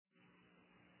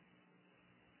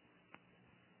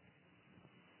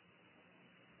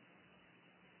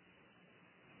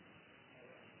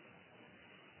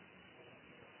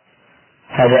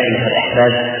هذا أيها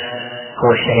الأحباب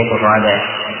هو الشريط الرابع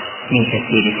من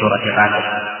تفسير سورة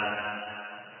غافر.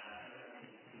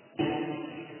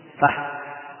 صح.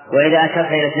 وإذا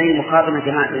أشرت إلى اثنين مخاطبا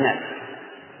جماعة الناس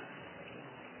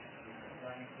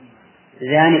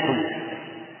ذانكم.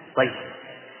 طيب،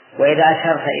 وإذا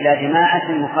أشرت إلى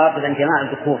جماعة مخاطبا جماعة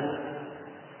الذكور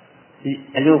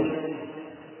اليوم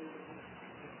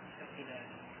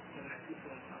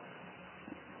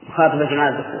مخاطبا جماعة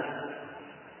الذكور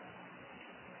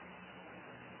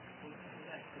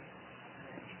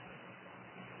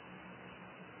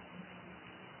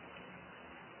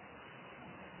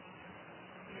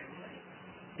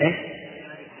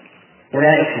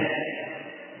أولئك.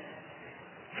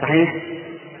 صحيح،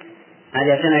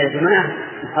 هذا يسمى إلى جماعة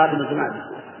مخاطبا جماعة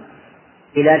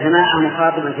إلى جماعة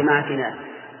مخاطبا جماعة ناس.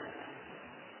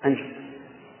 أنت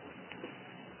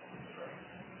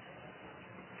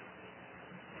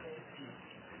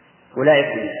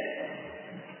أولئك.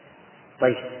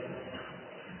 طيب،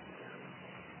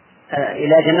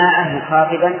 إلى جماعة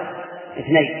مخاطبا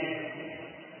اثنين.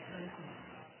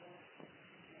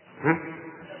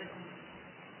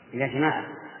 إلى جماعة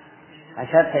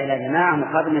أشرت إلى جماعة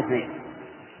مخاطبا اثنين.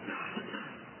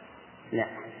 لا،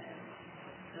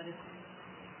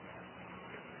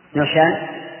 نوشان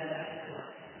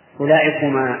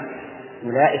أولئكما.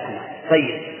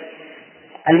 طيب،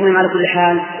 المهم على كل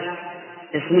حال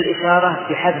اسم الإشارة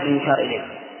بحسب المشار إليه،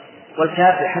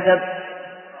 والكاف بحسب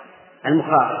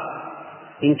المخاطب.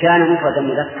 إن كان مفردا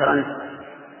مذكرا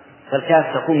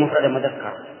فالكاف تكون مفردا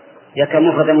مذكرا، يكون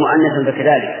مفردا مؤنثا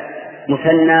فكذلك،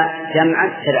 مثنى جمعا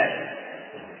كذلك.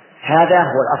 هذا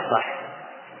هو الأفصح.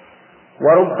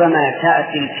 وربما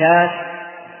تأتي الكاف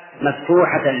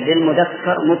مفتوحة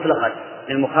للمذكر مطلقا،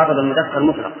 للمخاطب المذكر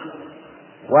مطلق،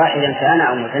 واحدا كان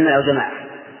أو مثنى أو جماعة،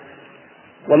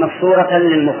 ومكسورة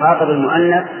للمخاطب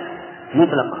المؤنث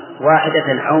مطلقة،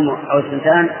 واحدة أو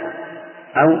اثنتان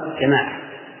أو جماعة.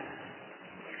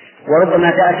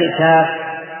 وربما تأتي الكاف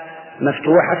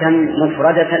مفتوحة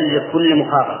مفردة لكل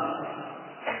مخاطب،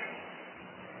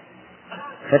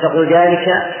 فتقول ذلك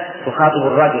تخاطب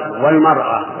الرجل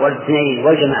والمرأة والاثنين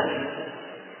والجماعة.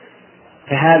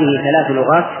 فهذه ثلاث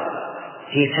لغات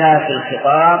في كاف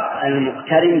الخطاب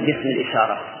المقترن باسم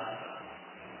الإشارة.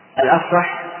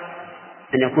 الأفصح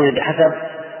أن يكون بحسب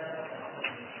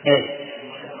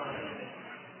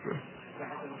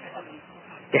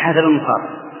بحسب المخاطب،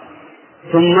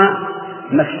 ثم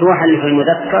مفتوحا في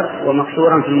المذكر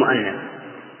ومكسورا في المؤنث،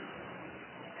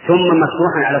 ثم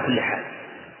مفتوحا على كل حال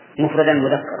مفردا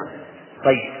مذكرا.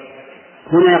 طيب،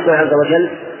 هنا يقول عز وجل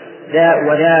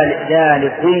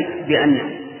وذلكم بأنه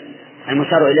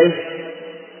المشار إليه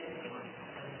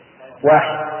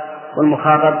واحد،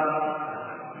 والمخاطب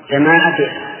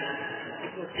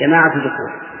جماعة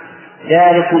ذكور.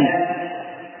 ذلكم،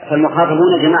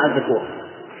 فالمخاطبون جماعة ذكور،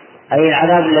 أي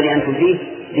العذاب الذي أنتم فيه،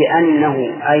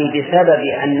 بأنه أي بسبب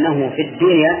أنه في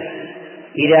الدنيا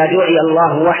إذا دعي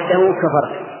الله وحده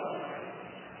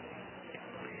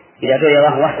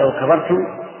كفرتم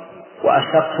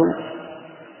وأشركتم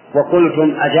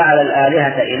وقلتم أجعل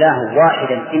الآلهة إله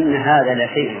واحدا إن هذا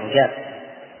لشيء عجاب.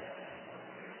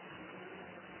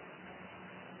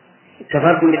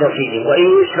 كفرتم بتوحيده،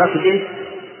 وإن يشرك به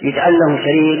يجعل له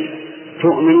شريك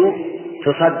تؤمنوا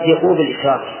تصدقوا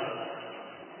بالإشراك.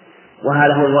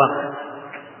 وهذا هو الواقع.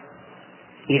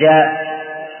 إذا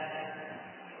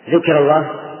ذكر الله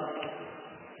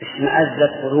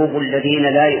اشمأزت قلوب الذين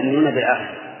لا يؤمنون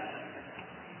بالآخرة،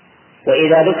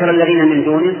 وإذا ذكر الذين من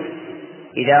دونه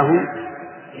إذا هم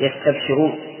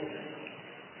يستبشرون،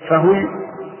 فهم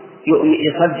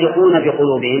يصدقون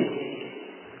بقلوبهم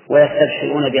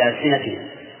ويستبشرون بألسنتهم.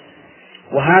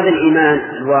 وهذا الإيمان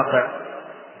الواقع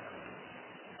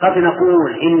قد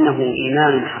نقول إنه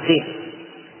إيمان حقيقي،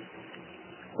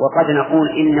 وقد نقول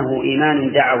إنه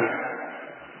إيمان دعوي،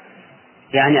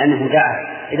 يعني أنه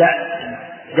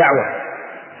دعوة،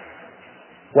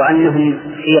 وأنهم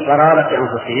في قرارة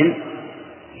أنفسهم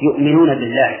يؤمنون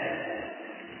بالله.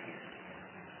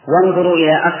 وانظروا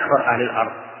إلى أكبر أهل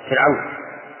الأرض فرعون،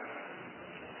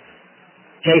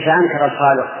 كيف أنكر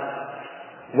الخالق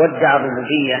وادعى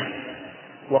الربوبية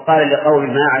وقال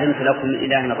لقوم ما علمت لكم من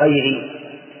إله غيري،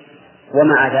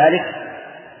 ومع ذلك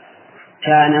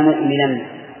كان مؤمنا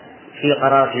في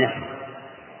قرارة نفسه.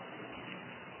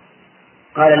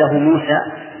 قال له موسى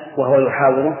وهو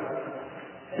يحاوره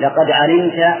لقد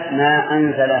علمت ما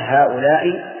أنزل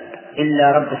هؤلاء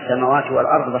إلا رب السماوات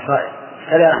والأرض بصائر.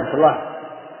 هذا رحمة الله.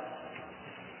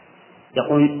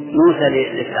 يقول موسى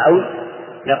لفرعون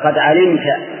لقد علمت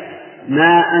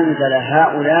ما أنزل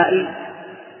هؤلاء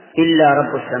إلا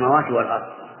رب السماوات والأرض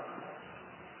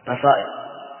بصائر.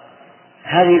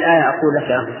 هذه الآية أقول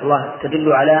لك رحمة الله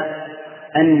تدل على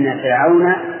أن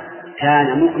فرعون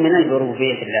كان مؤمنا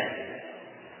بربوبية الله.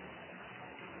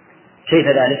 كيف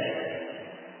ذلك؟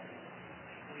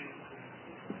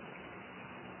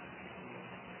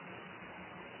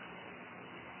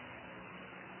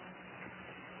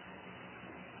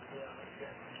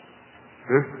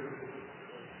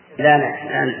 لا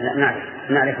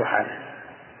نعرف حاله،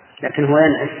 لكن هو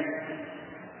ينعس.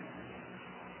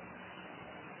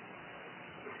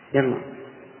 يلا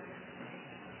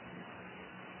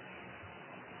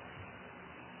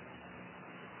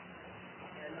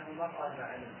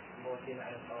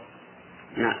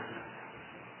نعم،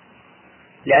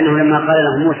 لأنه لما قال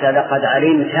له موسى لقد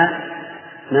علمت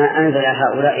ما أنزل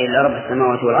هؤلاء إلا رب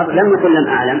السماوات والأرض لم يقل لم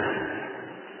أعلم،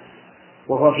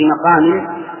 وهو في مقام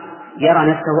يرى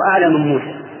نفسه أعلم من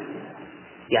موسى،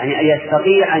 يعني أن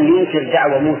يستطيع أن ينكر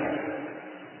دعوة موسى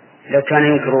لو كان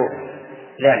ينكر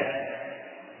ذلك،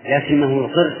 لكنه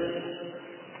يصر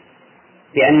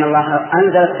بأن الله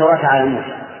أنزل التوراة على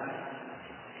موسى.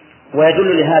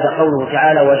 ويدل لهذا قوله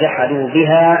تعالى وجحدوا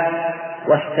بها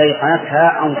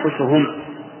واستيقنتها أنفسهم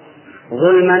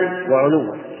ظلما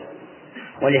وعلوا.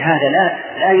 ولهذا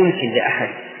لا يمكن لأحد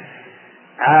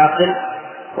عاقل،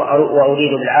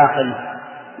 وأريد بالعاقل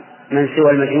من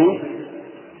سوى المجنون،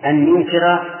 أن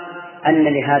ينكر أن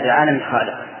لهذا العالم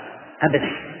خالق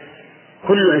أبدا.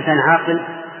 كل إنسان عاقل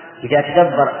إذا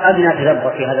تدبر أدنى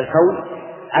تدبر في هذا الكون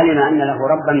علم أن له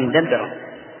ربا مدبرا،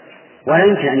 ولا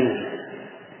يمكن أن ينكر.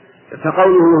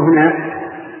 فقوله هنا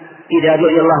إذا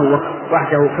دعي الله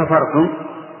وحده كفرتم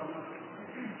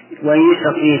وإن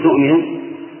يشرك به تؤمنوا،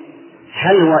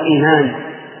 هل هو إيمان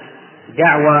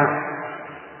دعوة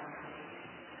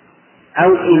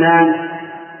أو إيمان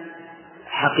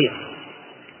حقيقي؟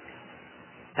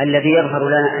 الذي يظهر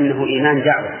لنا أنه إيمان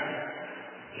دعوة،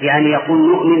 يعني يقول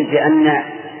نؤمن بأن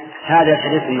هذا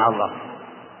شريك مع الله،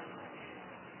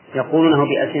 يقولونه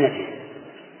بألسنتهم،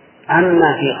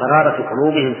 أما في قرارة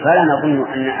قلوبهم فلا نظن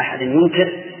أن أحد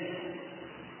ينكر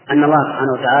أن الله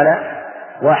سبحانه وتعالى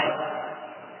واحد.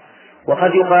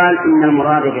 وقد يقال إن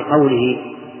المراد بقوله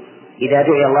إذا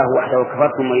دعي الله وحده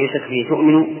كفرتم ويشرك به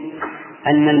تؤمنوا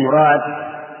أن المراد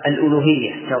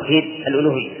الألوهية، توحيد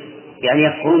الألوهية، يعني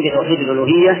يكفرون بتوحيد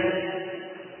الألوهية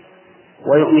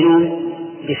ويؤمنون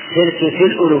بالشرك في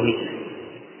الألوهية،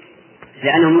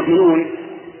 لأنهم يؤمنون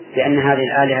بأن هذه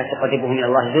الآلهة تقربهم إلى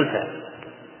الله زلفى.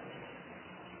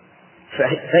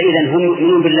 فإذا هم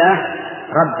يؤمنون بالله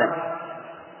ربا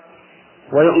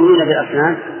ويؤمنون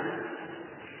بالأصنام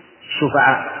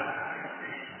شفعاء،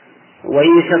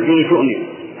 وإن يشرك به تؤمن.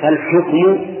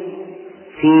 فالحكم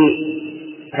في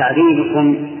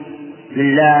تعبيدكم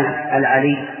لله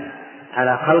العلي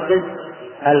على خلقه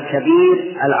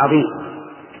الكبير العظيم،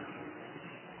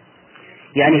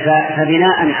 يعني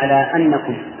فبناء على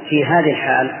أنكم في هذه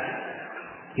الحال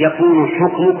يكون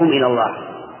حكمكم إلى الله،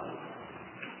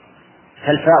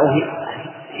 فالفاء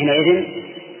حينئذ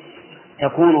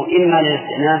تكون إما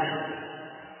للاستئناف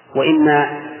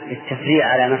وإما للتفريع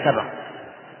على ما سبق،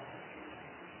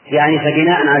 يعني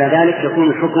فبناء على ذلك يكون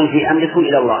الحكم في أمركم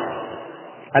إلى الله،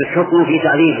 الحكم في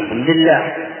تعريفكم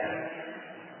لله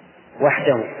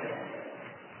وحده.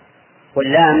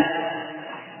 واللام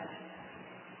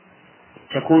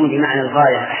تكون بمعنى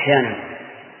الغاية أحيانا،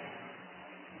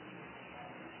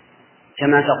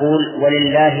 كما تقول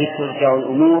ولله ترجع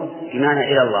الأمور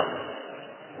بمعنى إلى الله،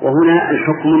 وهنا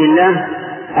الحكم لله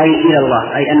أي إلى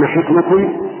الله، أي أن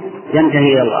حكمكم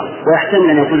ينتهي إلى الله. ويحتمل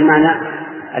أن يقول معنى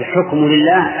الحكم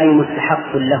لله أي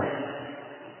مستحق له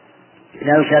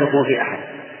لا يشاركه في أحد.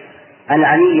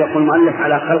 العلي يقول المؤلف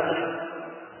على خلقه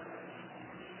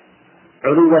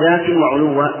علو ذات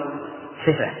وعلو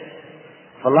صفة،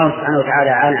 فالله سبحانه وتعالى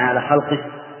عال على خلقه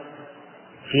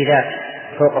في ذاته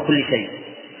فوق كل شيء،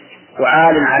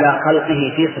 وعال على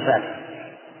خلقه في صفاته.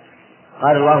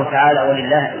 قال الله تعالى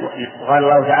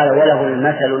وله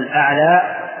المثل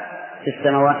الأعلى في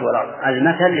السماوات والأرض.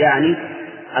 المثل يعني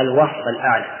الوصف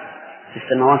الأعلى في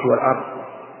السماوات والأرض.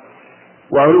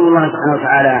 وعلو الله سبحانه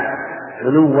وتعالى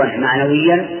علوا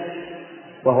معنويا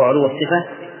وهو علو الصفة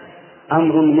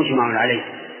أمر مجمع عليه،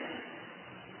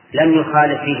 لم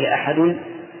يخالف فيه أحد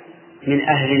من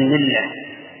أهل الملة،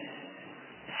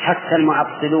 حتى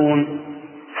المعطلون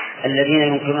الذين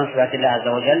ينكرون صفات الله عز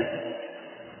وجل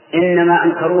إنما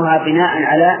أنكروها بناء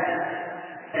على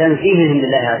تنزيههم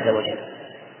لله عز وجل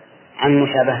عن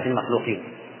مشابهة المخلوقين،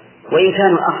 وإن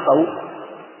كانوا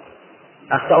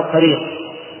أخطأوا الطريق،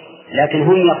 لكن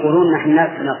هم يقولون نحن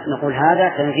نقول هذا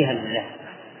تنزيها لله.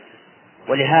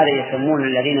 ولهذا يسمون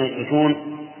الذين يثبتون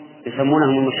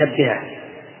يسمونهم المشبهة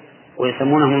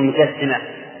ويسمونهم المجسمة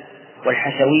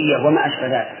والحشوية وما أشبه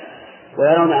ذلك،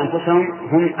 ويرون أنفسهم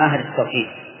هم أهل التوحيد.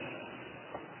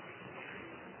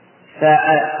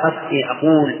 فقصدي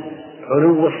أقول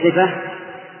علو الصفة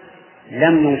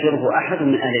لم ينكره أحد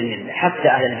من أهل الملة،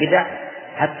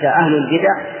 حتى أهل البدع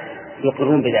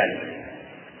يقرون بذلك.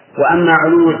 وأما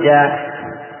علو الذات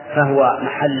فهو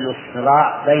محل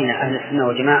الصراع بين أهل السنة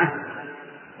والجماعة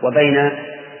وبين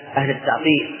أهل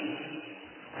التعطيل.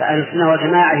 فأهل السنة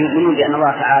والجماعة يؤمنون بأن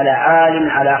الله تعالى عالم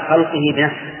على خلقه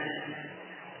بنفسه،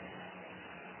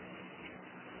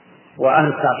 وأهل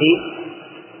التعطيل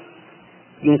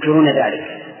ينكرون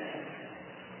ذلك.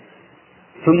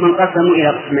 ثم انقسموا إلى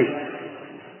قسمين: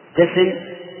 قسم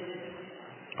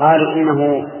قالوا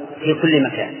إنه في كل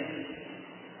مكان،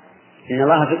 إن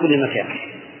الله في كل مكان،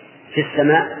 في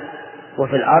السماء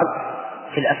وفي الأرض،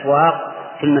 في الأسواق،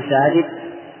 في المساجد،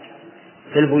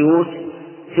 في البيوت،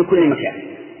 في كل مكان.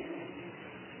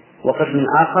 وقسم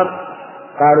آخر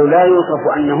قالوا لا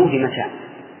يوصف أنه في مكان،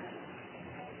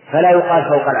 فلا يقال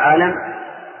فوق العالم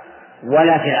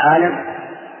ولا في العالم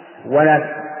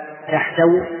ولا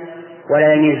تحته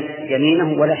ولا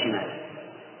يمينه ولا شماله،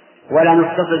 ولا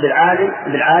نتصل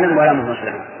بالعالم ولا منفصل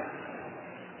عنه.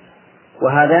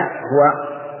 وهذا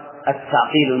هو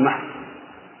التعطيل المحض،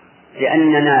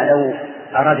 لأننا لو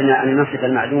أردنا أن نصف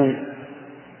المعدوم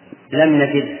لم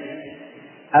نجد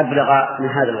أبلغ من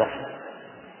هذا الوصف.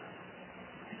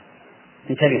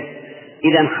 انتبهوا،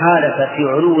 إذا خالف في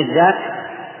علو الذات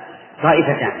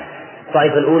طائفتان: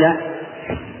 الطائفة الأولى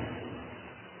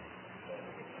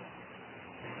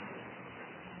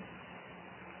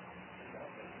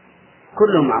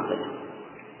كلهم معطلة،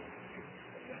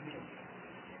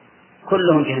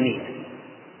 كلهم جهمية.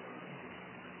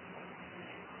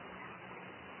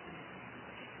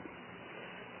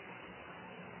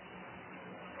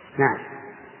 نعم،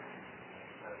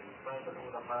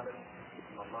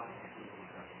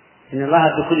 إن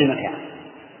الله في كل مكان.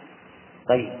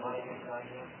 طيب،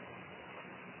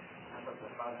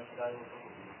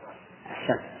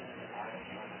 أحسن،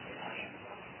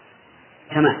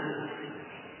 تمام.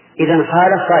 إذن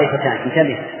خالف طائفتان،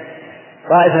 انتبه.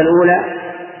 الطائفة الأولى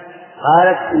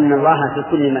قالت إن الله في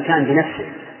كل مكان بنفسه،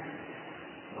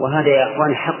 وهذا يا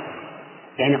أخواني حق،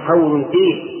 يعني قول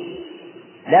فيه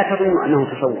لا تظن أنه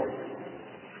تصور.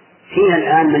 فينا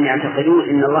الآن من يعتقدون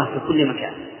إن الله في كل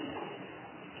مكان.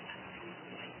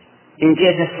 إن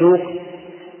جئت السوق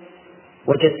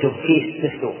وجدته فيه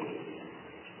في السوق،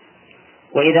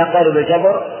 وإذا قالوا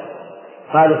بالجبر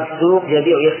قالوا في السوق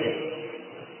يبيع ويشتري،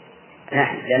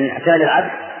 لأن اعتاد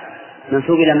العبد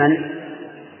منسوب إلى من؟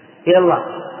 إلى الله.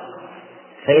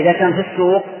 فإذا كان في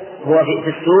السوق هو في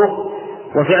السوق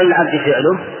وفعل العبد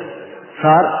فعله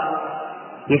صار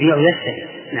يبيع ويشتري.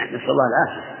 نعم، نسأل الله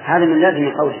العافية. هذا من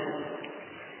لازم قوله.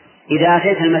 إذا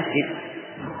أتيت المسجد،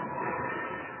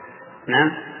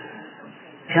 نعم،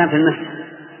 كان في المسجد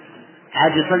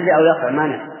عاد يصلي أو يقرأ ما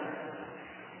نفع.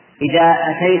 إذا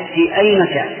أتيت في أي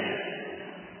مكان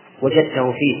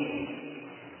وجدته فيه،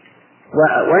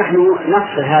 ونحن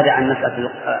نفصل هذا عن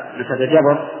مسألة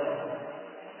الجبر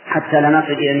حتى لا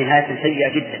نصل إلى نهاية سيئة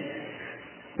جدا.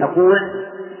 نقول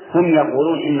هم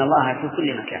يقولون إن الله في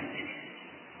كل مكان،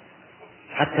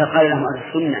 حتى قال لهم أهل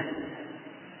السنة: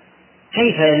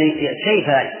 كيف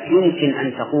يمكن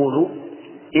أن تقولوا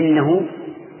إنه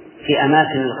في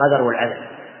أماكن القدر والعدل؟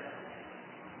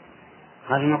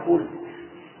 قال: نقول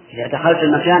إذا دخلت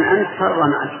المكان أنت صار الله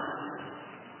معك،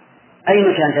 أي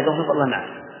مكان تدخل الله معك.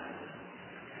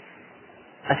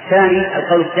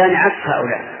 القول الثاني عكس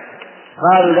هؤلاء،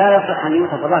 قالوا لا يصح أن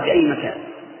يوصف الله في أي مكان،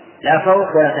 لا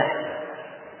فوق ولا تحت،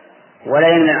 ولا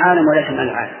يمن العالم ولا شمال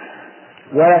العالم،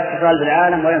 ولا اتصال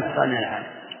بالعالم ولا انفصال من العالم.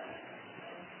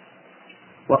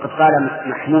 وقد قال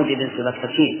محمود بن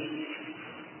سبكتكين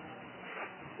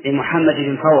لمحمد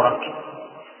بن فورك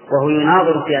وهو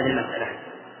يناظر في هذه المسألة،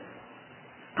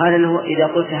 قال له: إذا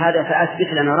قلت هذا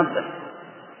فأثبت لنا ربك،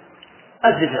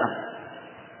 أثبت الأمر.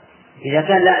 إذا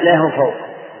كان لا هو فوق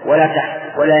ولا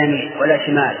تحت ولا يمين ولا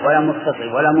شمال ولا متصل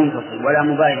ولا منفصل ولا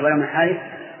مباين ولا منحرف،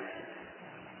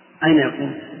 أين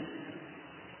يكون؟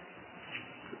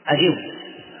 عجيب،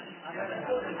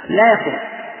 لا يكون.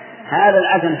 هذا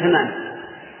العدم تماما.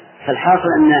 فالحاصل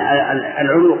أن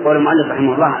العلو، قول المؤلف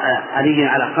رحمه الله، علي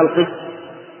على خلقه.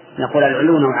 نقول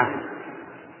العلو نوعان: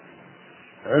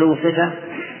 علو صفة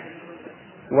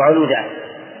وعلو ذات.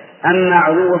 أما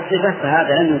علو الصفة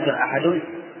فهذا لم ينكر أحد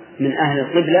من أهل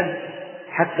القبلة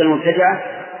حتى المبتدعة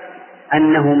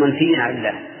أنه منفي عن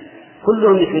الله،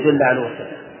 كلهم يثبتون الله علو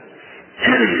الصفة.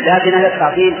 لكن أهل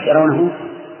التعطيل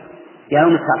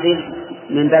يرون التعطيل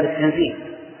من باب التنزيه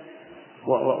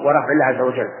ورفع الله عز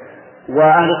وجل،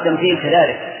 وأهل التمثيل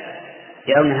كذلك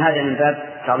يرون هذا من باب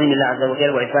تعظيم الله عز وجل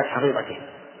وإثبات حقيقته.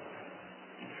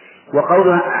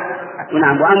 وقولها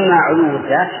نعم. وأما علو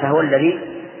الذات فهو الذي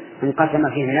انقسم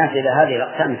فيه الناس إلى هذه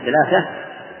الأقسام الثلاثة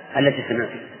التي سمعت.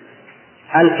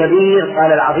 الكبير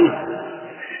قال العظيم،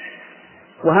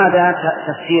 وهذا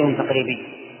تفسير تقريبي،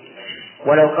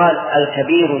 ولو قال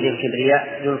الكبير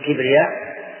ذو الكبرياء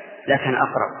لكن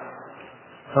أقرب،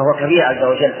 فهو كبير عز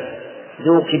وجل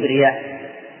ذو كبرياء،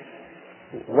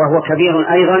 وهو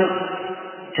كبير أيضا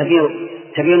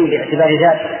كبير باعتبار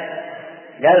ذاته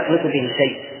لا يحيط به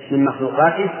شيء من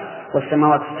مخلوقاته،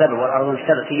 والسماوات السبع والأرض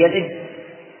السبع في يده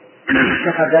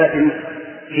كخردلة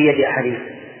في يد أحدهم.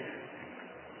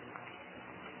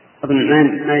 أظن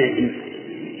ما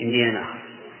يمدينا.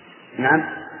 نعم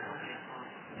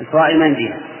الفوائد ما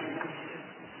يمدينا.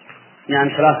 نعم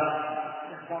شرف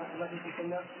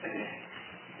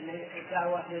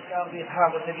الدعوة للإسلام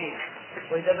بإحرام وتبيين،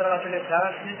 وإذا بلغت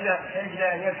الإنسان يجب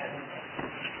أن يبحث،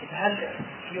 فهل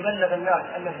يبلغ الناس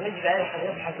أنه يجب أن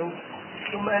يبحثوا؟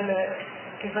 ثم أن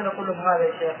كيف نقول له هذا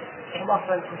يا شيخ؟ هم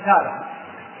أصلا كسالى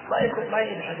ما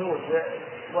يبحثون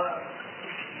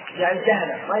يعني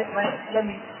جهلة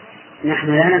لم.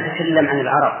 نحن لا نتكلم عن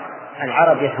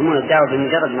العرب يفهمون الدعوة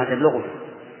بمجرد ما تبلغه،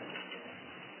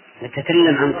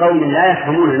 نتكلم عن قوم لا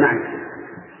يفهمون المعنى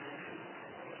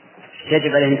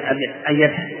يجب عليهم أن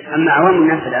يبحث. أما عوام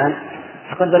الناس الآن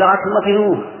فقد بلغتهم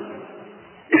وفهموه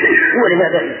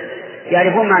ولهذا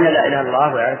يعرفون معنى لا إله إلا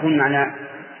الله ويعرفون معنى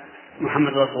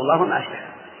محمد رسول الله وما أشبه.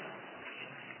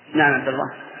 نعم عبد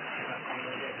الله.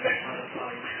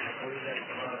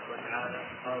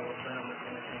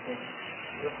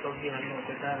 يخطب فيها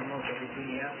الموت في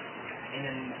الدنيا من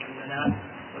المنام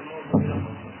والموت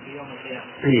في يوم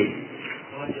القيامة.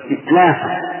 لا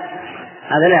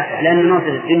هذا لا، لأن الموت في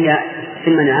الدنيا في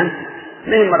المنام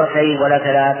من مرتين ولا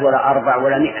ثلاث ولا أربع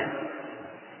ولا 100.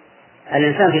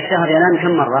 الإنسان في الشهر ينام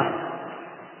كم مرة؟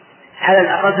 على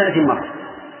الأقل 30 مرة،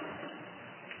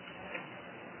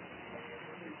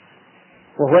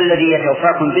 وهو الذي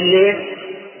يتوفاكم بالليل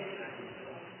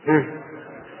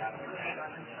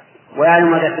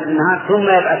ويعلم ماذا في النهار ثم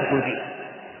يبعثكم فيه.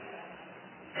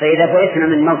 فإذا فوتنا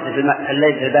من موت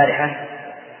الليلة البارحة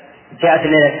جاءت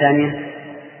الليلة الثانية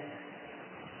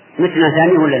مثلنا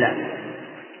ثانية ولا لا؟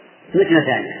 مثلنا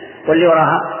ثانية، واللي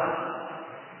وراها،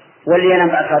 واللي ينام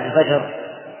بعد صلاة الفجر،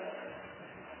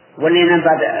 واللي ينام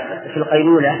بعد في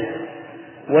القيلولة،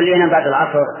 واللي ينام بعد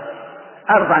العصر،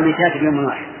 400 في يوم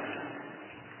واحد.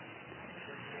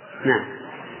 نعم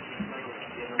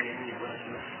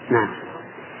نعم.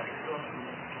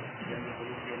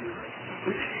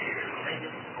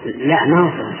 لا ما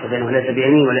وصف بينه ليس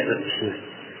بيمين ولا بشمال،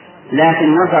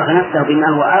 لكن وصف نفسه بما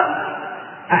هو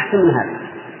أحسن من هذا،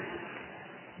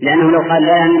 لأنه لو قال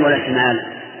لا يمين ولا شمال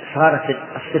صارت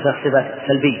صفة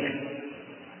سلبية،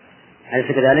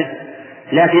 أليس كذلك؟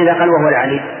 لكن إذا قال وهو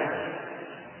العلي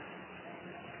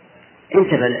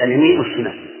انتبه اليمين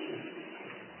والشمال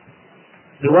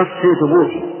بوصف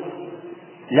ثبوتي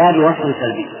لا بوصف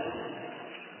سلبي،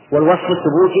 والوصف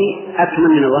الثبوتي أكمل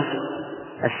من الوصف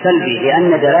السلبي، لأن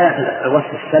دلالة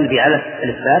الوصف السلبي على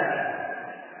الإثبات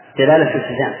دلالة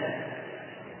التزام،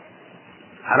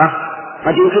 عرفت؟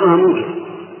 قد ينكرها ممكن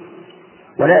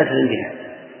ولا يلتزم بها.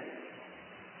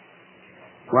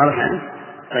 واضح عنه؟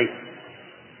 طيب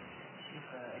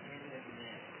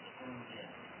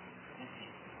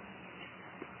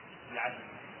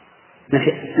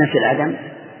نفي العدم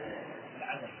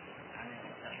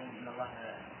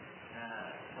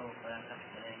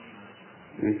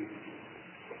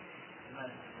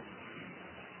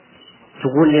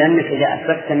تقول لأنك إذا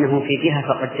أثبتت أنه في جهة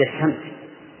فقد جسمت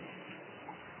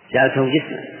جعلته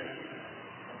جسما،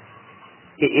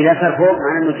 إذا صار فوق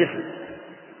معنى أنه جسم،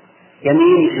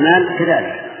 يمين شمال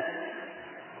كذلك،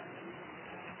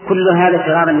 كل هذا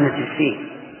فرارا من التجسيم،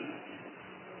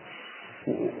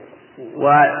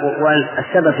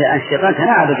 والسبب في انشقاق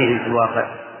تلاعب بهم في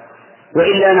الواقع،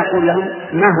 وإلا نقول لهم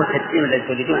ما هو التجسيم الذي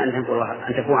تريدون أن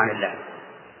تكون عن الله؟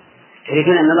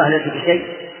 تريدون أن الله ليس بشيء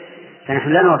فنحن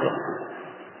لا نوافق.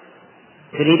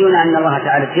 تريدون أن الله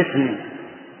تعالى جسم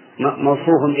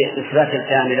موصوف بالصفات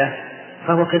الكاملة،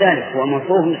 فهو كذلك هو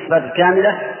موصوف بالصفات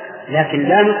الكاملة، لكن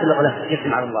لا نطلق له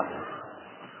الجسم على الله،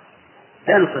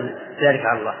 لا نطلق ذلك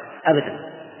على الله أبدا.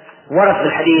 ورد في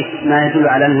الحديث ما يدل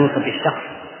على أنه يوصف بالشخص،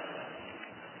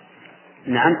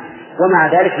 نعم، ومع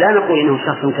ذلك لا نقول إنه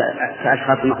شخص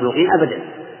كأشخاص المخلوقين أبدا،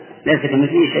 ليس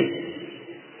كمثله شيء.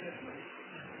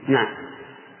 نعم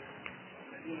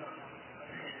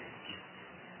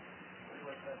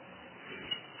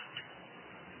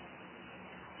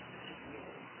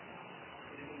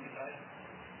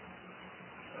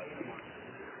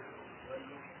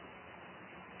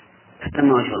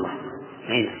تم وجه الله.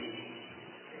 أين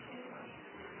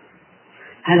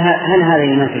هل هذا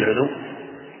ينافي العلو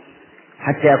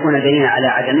حتى يكون دليلا على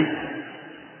عدمه؟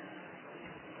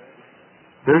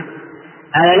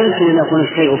 ألا يمكن أن يكون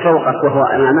الشيء فوقك وهو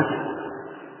أمامك؟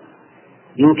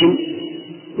 يمكن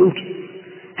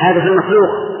هذا في المخلوق.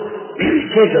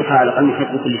 كيف الخالق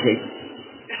المحيط بكل شيء؟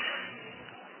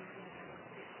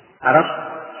 عرفت؟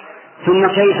 ثم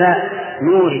كيف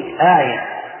نورد آية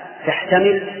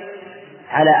تحتمل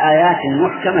على آيات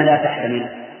محكمة لا تحتمل،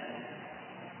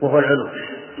 وهو العلو.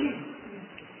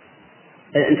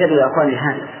 انتبهوا يا أخواني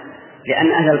هذا،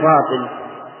 لأن أهل الباطل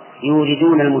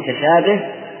يوردون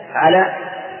المتشابه على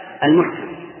المحكم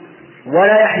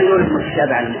ولا يحملون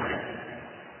المتشابه على المحكم،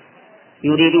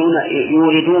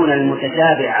 يوردون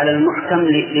المتشابه على المحكم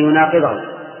ليناقضه،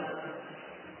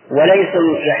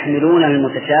 وليسوا يحملون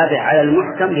المتشابه على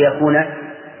المحكم ليكون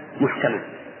محكما.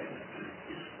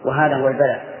 وهذا هو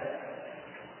البلاء.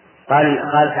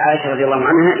 قالت عائشة رضي الله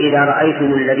عنها: إذا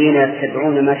رأيتم الذين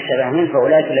يتبعون ما تشابه منه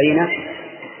فأولئك الذين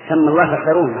سمى الله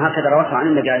فاحذروهم. هكذا رواه عن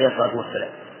النبي عليه الصلاة والسلام.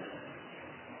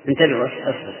 انتبهوا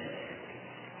أصبر.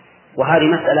 وهذه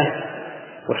مسألة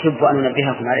أحب أن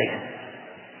أنبهكم عليها،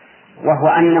 وهو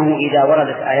أنه إذا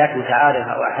وردت آيات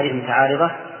متعارضة أو أحاديث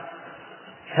متعارضة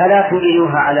فلا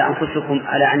تريدوها على أنفسكم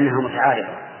على أنها متعارضة،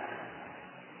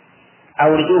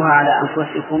 أوردوها على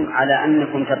أنفسكم على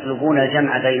أنكم تطلبون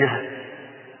الجمع بينها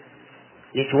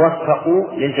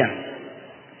لتوفقوا للجمع.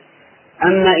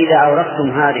 أما إذا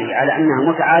أوردتم هذه على أنها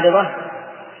متعارضة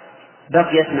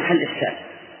بقيت محل إشكال.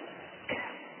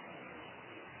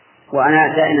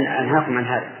 وأنا دائما أنهاكم عن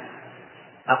هذا،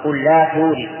 أقول لا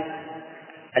تورد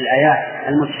الآيات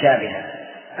المتشابهة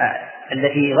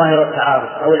التي ظاهر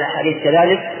التعارض أو الأحاديث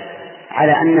كذلك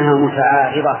على أنها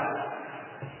متعارضة،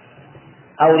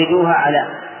 أوردوها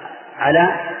على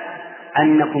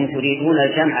أنكم تريدون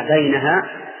الجمع بينها،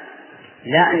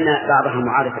 لا أن بعضها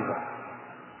معارض البعض،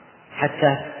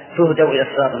 حتى تهدوا إلى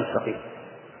الصراط المستقيم.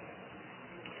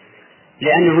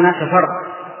 لأن هناك فرق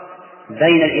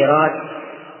بين الإيراد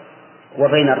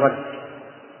وبين الرد.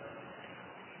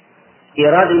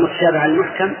 إيراد المتشابه على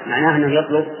المحكم معناه أنه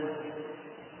يطلب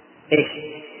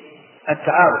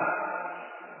التعارض،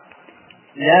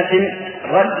 لكن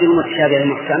رد المتشابه على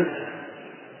المحكم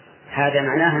هذا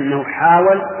معناه أنه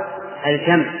حاول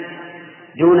الجمع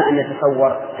دون أن يتصور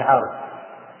تعارض.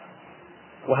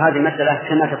 وهذه مسألة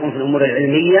كما تكون في الأمور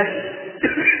العلمية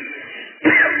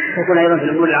تكون أيضا في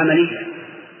الأمور العملية،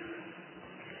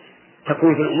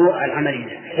 تكون في الأمور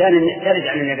العملية. ترد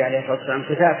عن النبي عليه الصلاة والسلام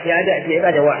صفات في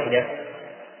عبادة واحدة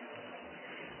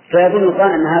فيظن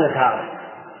الظان أن هذا تعارض،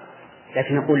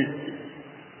 لكن نقول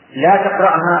لا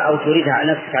تقرأها أو تريدها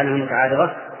على نفسك على أنها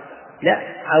متعارضة، لا،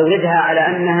 أوردها على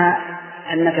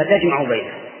أنك تجمع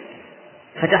بينها،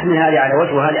 فتحمل هذه على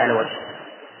وجه وهذه على وجه.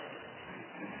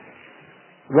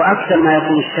 وأكثر ما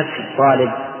يكون الشك في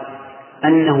الطالب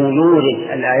أنه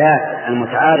يورد الآيات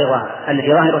المتعارضة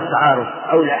التي ظاهر التعارض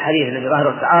أو الأحاديث التي ظاهر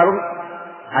التعارض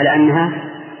على أنها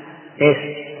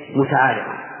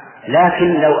متعارضة،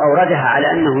 لكن لو أوردها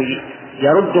على أنه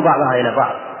يرد بعضها إلى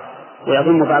بعض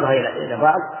ويضم بعضها إلى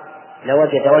بعض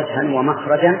لوجد وجها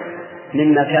ومخرجا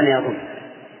مما كان يظن.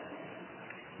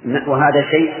 وهذا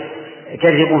شيء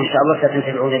جربوه إن شاء الله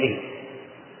ستنتفعون به.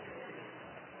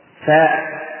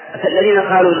 فالذين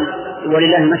قالوا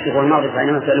ولله المشرق والمغرب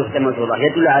فإنما سألوه كما وجه الله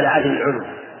يدل على عدم العلو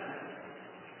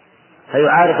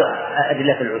فيعارض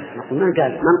أدلة العلو. نقول من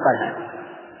قال هذا؟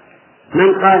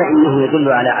 من قال إنه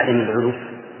يدل على عدم العلو؟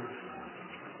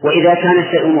 وإذا كان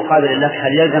الشيء مقابلا لك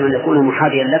هل يلزم أن يكون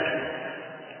محاذيا لك؟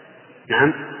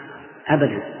 نعم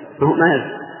أبدا، ما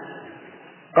يلزم.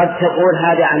 قد تقول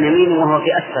هذا عن يمين وهو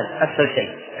في أسفل شيء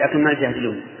لكن ما الجهة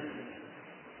اليمين،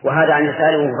 وهذا عن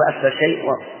يساره وهو في أسفل شيء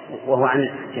وهو عن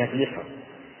جهة اليسرى،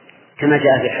 كما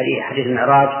جاء في حديث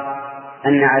المعراج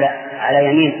أن على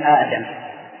يمين آدم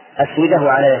أسودة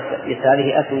وعلى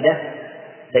يساره أسودة،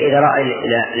 فإذا رأى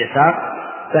إلى اليسار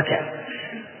بكى.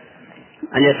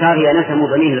 اليسار ينسم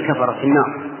بنيه الكفرة في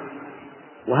النار،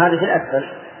 وهذا في الأسفل.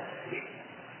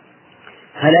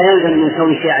 فلا يلزم من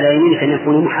كون الشيء على يمينك أن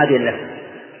يكون محاذيا لك،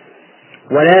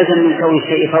 ولا يلزم من كون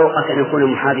الشيء فوقك أن يكون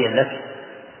محاذيا لك،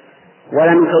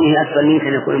 ولا من كونه أسفل منك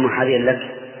أن يكون محاذيا لك.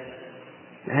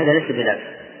 هذا ليس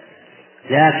بذلك.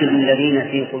 لكن الذين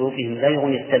في قلوبهم زيغ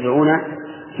يتبعون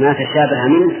ما تشابه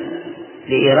منه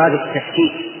لإيراد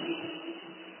التشكيك.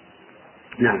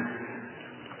 نعم.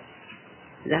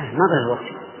 لا مضى الوقت،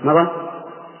 مضى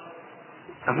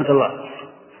رحمة الله.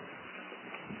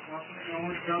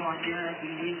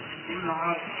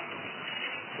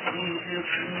 من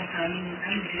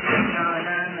أجل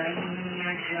على من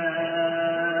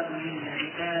يشاء من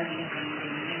عباده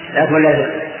لا تولى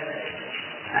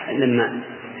لما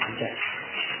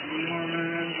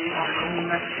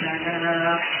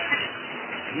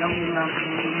يوم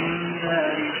هم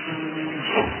بارزون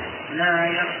لا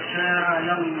يخفى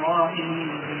على الله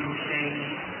منهم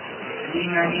شيء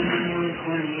لمن الملك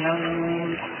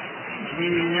اليوم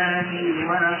لله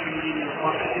الواحد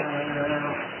القهار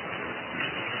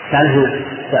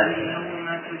اليوم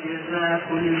تجزى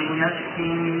كل نفس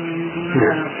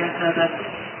بما كسبت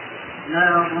لا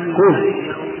ظلم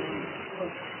اليوم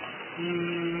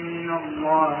إن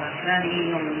الله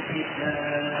سريع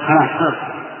الحساب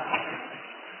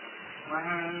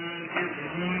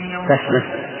بس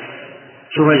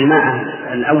شوفوا يا جماعة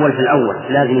الأول في الأول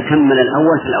لازم يكمل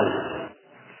الأول في الأول.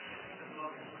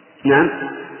 نعم.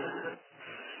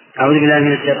 أعوذ بالله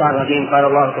من الشيطان الرجيم. قال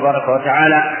الله تبارك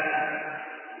وتعالى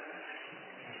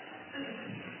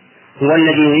هو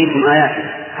الذي يريكم آياته.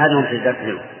 هذا هم في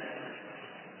الدرس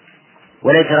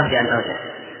وليس رفع عن أرجع.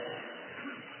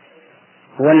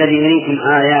 هو الذي يريكم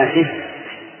آياته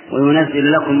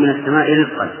وينزل لكم من السماء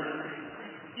رزقا.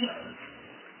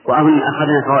 وأظن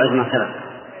أخذنا فوائد ما سبق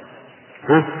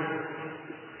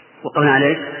وقفنا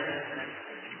عليه.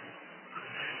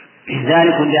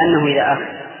 ذلك بأنه إذا أخذ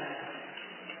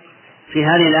في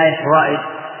هذه الآية فوائد.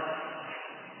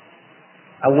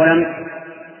 أولا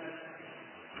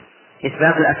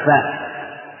إثبات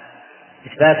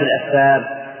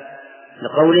الأسباب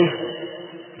لقوله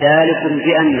ذلك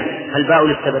بأن الباء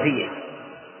للسببية.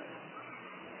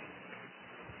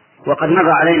 وقد مر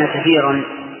علينا كثيرا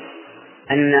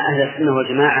أن أهل السنة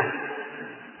والجماعة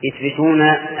يثبتون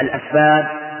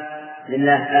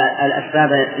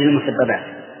الأسباب للمسببات،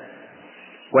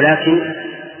 ولكن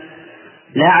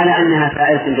لا على أنها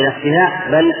فاعلة بنفسها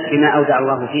بل بما أودع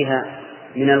الله فيها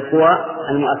من القوى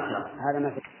المؤثرة. هذا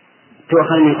ما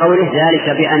تؤخذ من قوله ذلك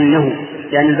بأنه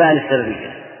يعني الباء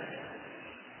للسببية.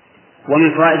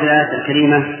 ومن فوائد الآية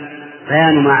الكريمة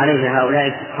بيان ما عليه هؤلاء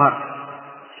الكفار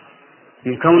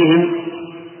من كونهم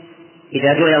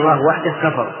إذا دعي الله وحده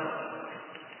كفروا،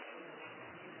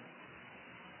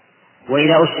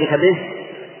 وإذا أشرك به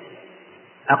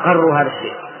أقروا هذا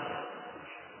الشيء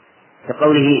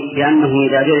كقوله بأنه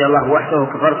إذا دعي الله وحده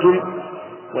كفرتم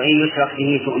وإن يشرك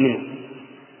به تؤمنوا.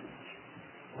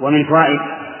 ومن فوائد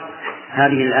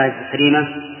هذه الآية الكريمة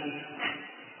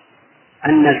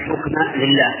أن الحكم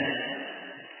لله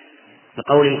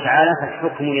بقوله تعالى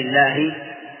فالحكم لله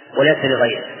وليس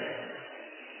لغيره.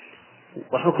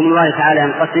 وحكم الله تعالى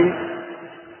ينقسم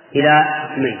إلى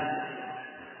قسمين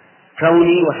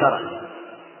كوني وشرعي.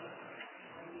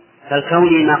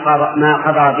 فالكوني ما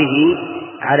قضى به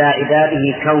على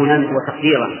عباده كونا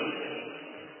وتقديرا،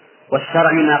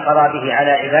 والشرعي ما قضى به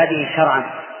على عباده شرعا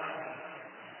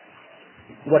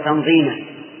وتنظيما.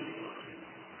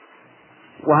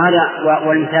 وهذا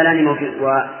والمثالان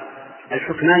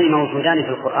والحكمان موجودان في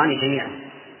القرآن جميعا.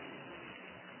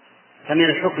 فمن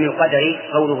الحكم القدري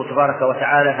قوله تبارك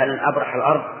وتعالى فلن أبرح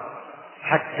الأرض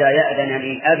حتى يأذن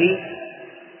لي أبي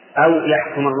أو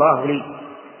يحكم الله لي.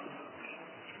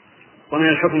 ومن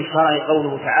الحكم الشرعي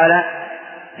قوله تعالى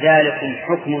ذلكم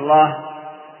حكم الله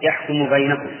يحكم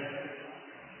بينكم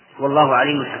والله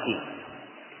عليم حكيم.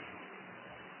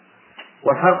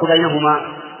 والفرق بينهما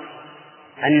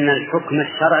أن الحكم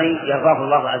الشرعي يرضاه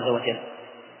الله عز وجل،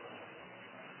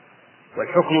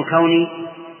 والحكم الكوني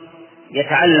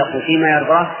يتعلق فيما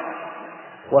يرضاه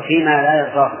وفيما لا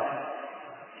يرضاه.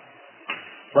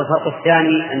 والفرق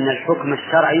الثاني أن الحكم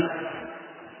الشرعي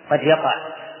قد يقع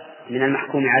من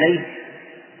المحكوم عليه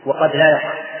وقد لا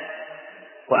يقع،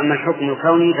 وأما الحكم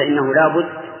الكوني فإنه لا بد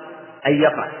أن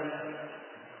يقع.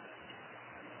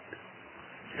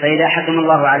 فإذا حكم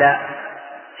الله على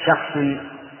شخص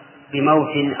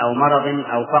بموت أو مرض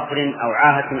أو فقر أو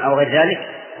عاهة أو غير ذلك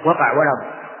وقع ولا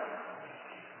بد.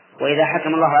 وإذا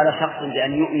حكم الله على شخص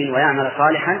بأن يؤمن ويعمل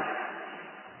صالحا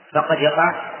فقد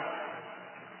يقع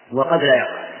وقد لا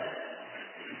يقع.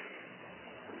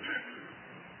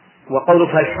 وقول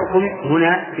فالحكم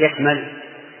هنا يشمل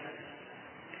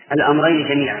الأمرين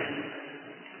جميعا.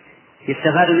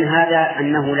 يستفاد من هذا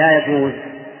أنه لا يجوز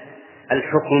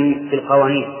الحكم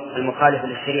بالقوانين المخالفة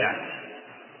للشريعة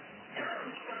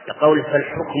لقول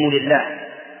فالحكم لله،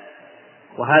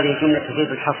 وهذه جملة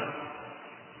تفيد الحصر،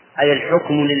 أي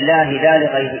الحكم لله لا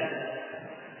لغيره.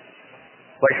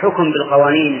 والحكم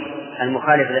بالقوانين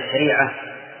المخالفة للشريعة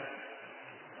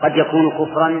قد يكون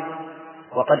كفرا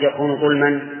وقد يكون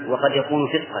ظلما وقد يكون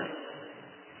فسقا،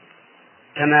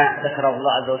 كما ذكره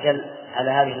الله عز وجل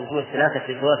على هذه الوجوه الثلاثة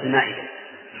في سورة المائدة،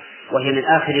 وهي من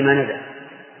آخر ما نزل.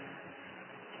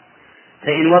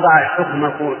 فإن وضع الحكم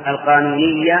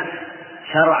القانوني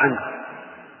شرعا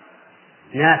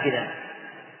نافذا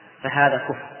فهذا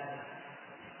كفر،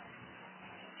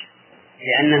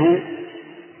 لأنه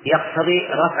يقتضي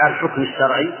رفع الحكم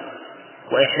الشرعي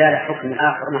وإحلال حكم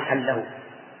آخر محله،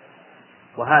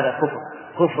 وهذا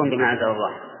كفر بما أنزل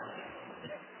الله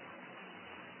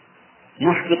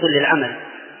محبط للعمل،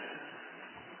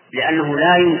 لأنه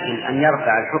لا يمكن أن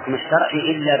يرفع الحكم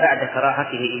الشرعي إلا بعد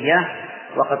كراهته إياه،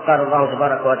 وقد قال الله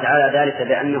تبارك وتعالى ذلك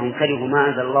بأنهم كرهوا ما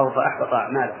أنزل الله فأحبط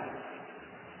أعمالهم.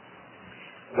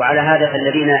 وعلى هذا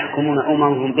فالذين يحكمون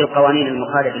أممهم بالقوانين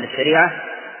المخالفة للشريعة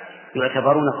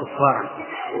يعتبرون كفارا،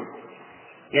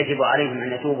 يجب عليهم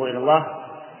أن يتوبوا إلى الله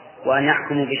وأن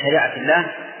يحكموا بشريعة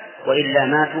الله، وإلا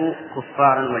ماتوا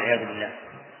كفارا والعياذ بالله.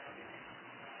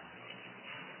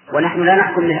 ونحن لا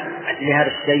نحكم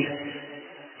لهذا الشيء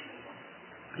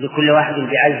لكل واحد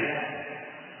بعينه،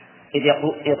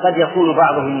 إذ قد يكون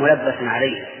بعضهم ملبسا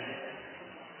عليه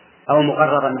أو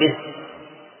مقررا به،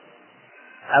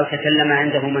 أو تكلم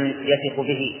عنده من يثق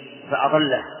به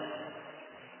فأضله.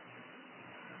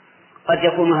 قد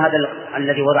يكون هذا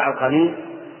الذي وضع القانون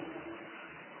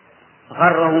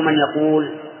غره من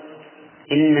يقول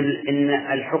إن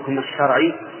الحكم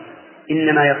الشرعي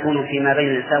إنما يكون فيما بين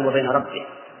الإنسان وبين ربه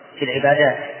في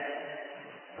العبادات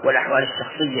والأحوال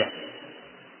الشخصية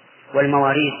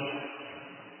والمواريث،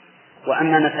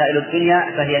 وأما مسائل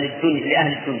الدنيا فهي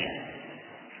لأهل الدنيا.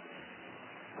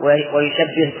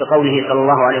 ويشبه بقوله صلى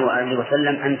الله عليه وآله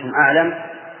وسلم أنتم أعلم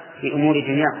في أمور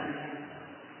دنياكم.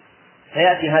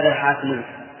 فيأتي هذا الحاكم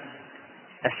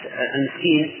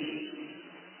المسكين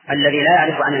الذي لا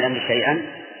يعرف عن الأمر شيئا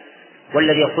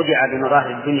والذي خدع بمظاهر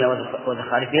الدنيا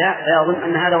وزخارفها فيظن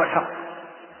أن هذا هو الحق،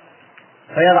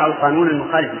 فيضع القانون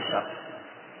المخالف للشرع.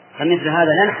 فمثل هذا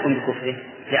لا نحكم بكفره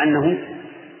لأنه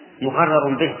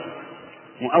مقرر به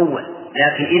مؤول،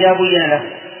 لكن إذا بين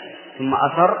له ثم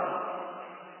أصر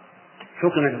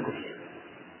حكم بالكفر.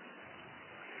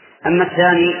 أما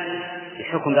الثاني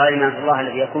الحكم بغير ما أنزل الله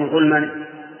الذي يكون ظلما،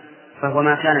 فهو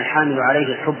ما كان الحامل عليه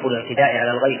الحب والاعتداء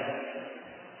على الغير،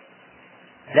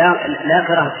 لا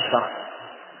كراهة الشرع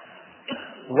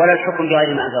ولا الحكم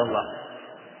بغير ما أنزل الله،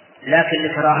 لكن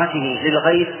لكراهته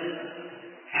للغير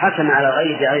حكم على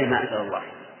الغير بغير ما أنزل الله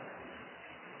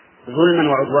ظلما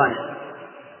وعدوانا،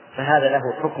 فهذا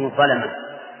له حكم الظلمة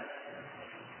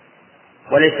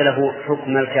وليس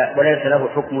له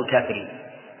حكم الكافرين،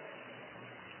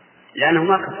 لأنه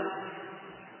ما كفر.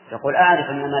 يقول أعرف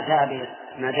أن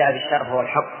ما جاء بالشرع هو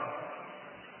الحق،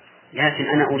 لكن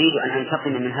أنا أريد أن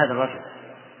أنتقم من هذا الرجل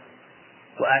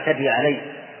وأعتدي عليه،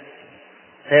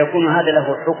 فيكون هذا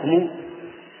له حكم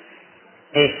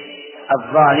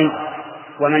الظالم،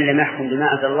 ومن لم يحكم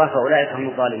بما أنزل الله فأولئك هم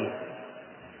الظالمون.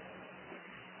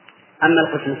 أما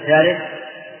القسم الثالث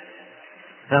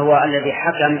فهو الذي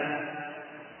حكم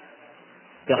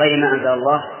بغير ما أنزل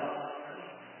الله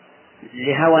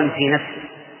لهوى في نفسه،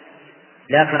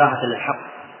 لا كراهة للحق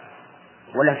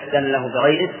ولا استدلال له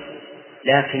بغيره،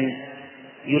 لكن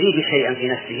يريد شيئا في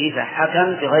نفسه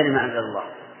فحكم بغير ما أنزل الله،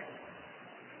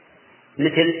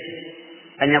 مثل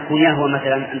أن يكون يهوى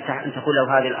مثلا أن تقول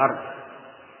له هذه الأرض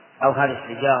أو هذه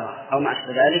السجارة أو ما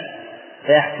أشبه ذلك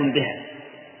فيحكم بها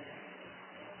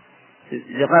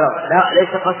لغرض ليس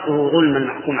قصده ظلم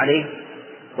المحكوم عليه،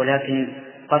 ولكن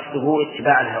قصده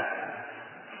اتباع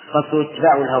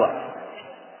الهوى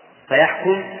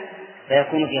فيحكم،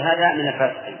 فيكون في هذا من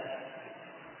الفاسقين.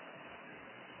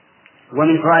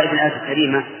 ومن فوائد الآية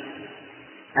الكريمة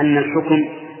أن الحكم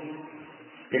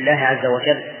لله عز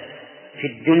وجل في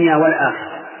الدنيا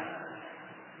والآخرة،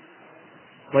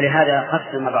 ولهذا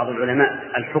قسم بعض العلماء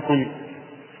الحكم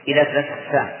إلى 3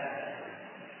 أقسام: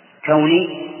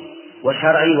 كوني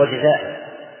وشرعي وجزائي.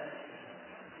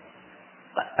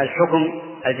 الحكم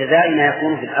الجزائي ما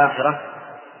يكون في الآخرة،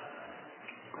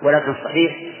 ولكن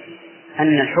صحيح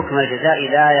أن الحكم الجزائي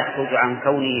لا يخرج عن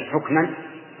كونه حكما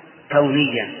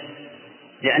كونيا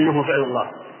لأنه فعل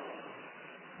الله،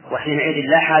 وحينئذ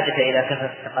لا حاجة إلى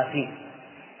كثرة التقاسيم،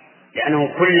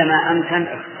 لأنه كلما أمكن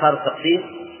اختصار التقسيم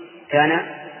كان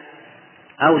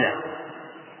أولى.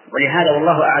 ولهذا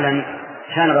والله أعلم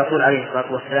كان الرسول عليه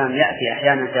الصلاة والسلام يأتي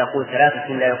أحيانا فيقول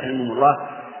 3 لا يكلمهم الله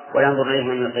ولا ينظر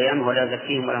إليهم يوم القيامة ولا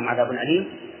يزكيهم ولهم عذاب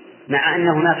أليم، مع أن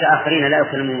هناك آخرين لا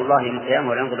يكلمهم الله يوم القيامة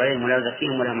ولا ينظر إليهم ولا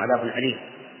يزكيهم ولهم عذاب أليم.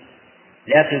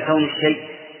 لكن كون الشيء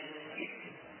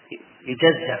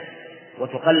يجزأ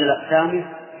وتقلل أقسامه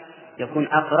يكون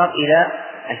أقرب إلى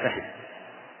الفهم.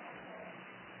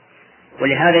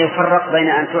 ولهذا يفرق بين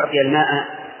أن تعطي الماء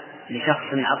لشخص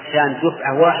عطشان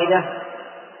دفعة واحدة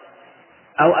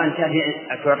أو أن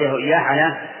تعطيه إياه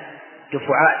على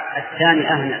دفعات، الثاني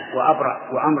أهنأ وأبرأ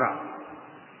وأمرأ،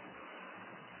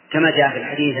 كما جاء في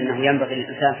الحديث أنه ينبغي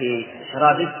للإنسان في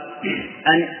شرابه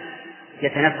أن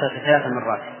يتنفس 3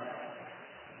 مرات.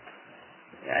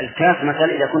 الكاس مثلا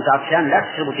إذا كنت عطشان لا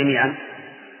تشرب جميعا،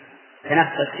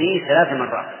 تنفس فيه 3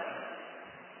 مرات،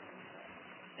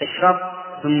 اشرب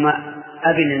ثم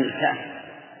أبن الكأس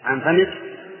عن فمك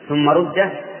ثم رده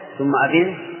ثم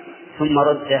أبنه ثم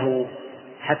رده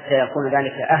حتى يكون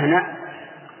ذلك أهنأ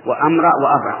وأمرأ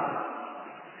وأبرأ.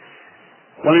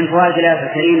 ومن فوائد الآية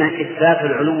الكريمة إثبات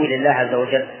العلو لله عز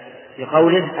وجل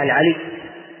بقوله العلي،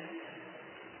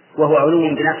 وهو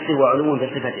علو بنفسه وعلو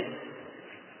بصفته،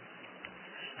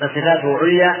 فصفاته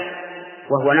عليا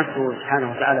وهو نفسه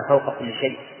سبحانه وتعالى فوق كل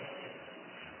شيء.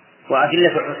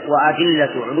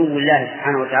 وأدلة علو الله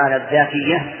سبحانه وتعالى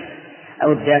الذاتية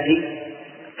أو الذاتي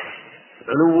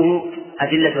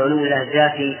أدلة علو الله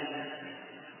الذاتي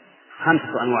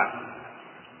 5 أنواع: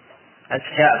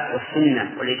 الكتاب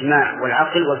والسنة والإجماع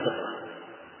والعقل والفطرة.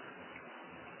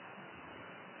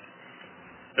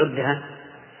 عدها.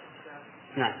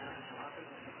 نعم.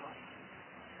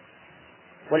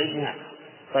 والإجماع.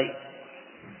 طيب،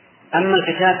 أما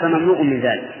الكتاب فمملوء من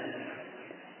ذلك،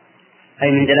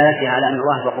 أي من دلالته على أن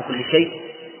الله فوق كل شيء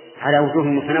على وجوه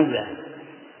متنوعة،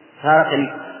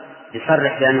 تارة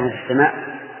يصرح بأنه في السماء،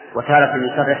 وتارة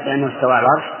يصرح بأنه استوى على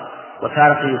العرش،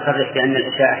 وتارة يصرح بأن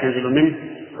الأشياء تنزل منه،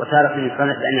 وتارة يصرح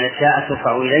بأن الأشياء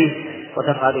ترفع إليه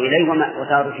وتصعد إليه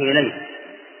وتعرج إليه.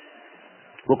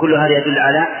 وكل هذا يدل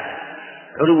على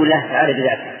علو الله تعالى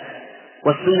بذاته.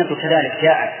 والسنة كذلك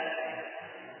جاءت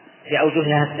في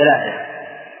أوجهها 3: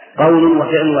 قول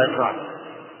وفعل وإقرار.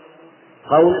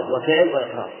 قول وفعل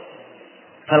وإقرار.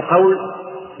 فالقول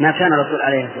ما كان الرسول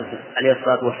عليه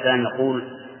الصلاة والسلام يقول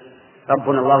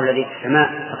ربنا الله الذي في السماء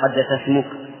تقدس اسمك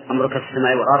أمرك في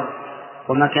السماء والأرض،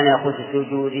 وما كان يقول في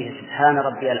سجوده سبحان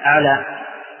ربي الأعلى.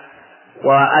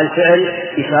 والفعل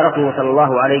إشارته صلى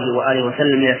الله عليه وآله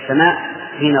وسلم إلى السماء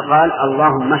حين قال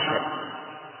اللهم اشهد.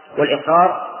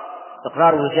 والإقرار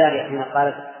إقراره جاري حين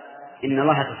قالت إن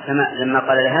الله في السماء لما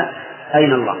قال لها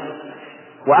أين الله.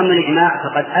 وأما الإجماع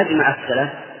فقد أجمع السلف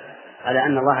على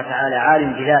أن الله تعالى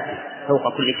عالم بذاته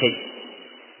فوق كل شيء.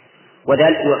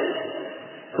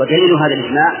 ودليل هذا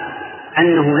الإجماع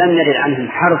أنه لم يرد عنهم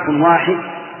حرف واحد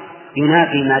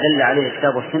ينافي ما دل عليه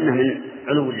الكتاب والسنة من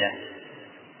علو الله،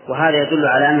 وهذا يدل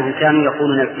على أنهم كانوا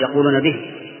يقولون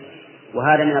به.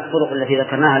 وهذا من الطرق التي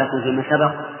ذكرناها لكم فيما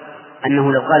سبق،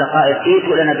 أنه لو قال قائل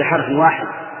ائتوا لنا بحرف واحد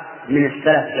من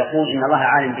السلف يقول إن الله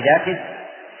عالم بذاته،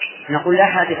 نقول لا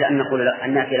حاجة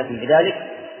أن نأتي لكم بذلك،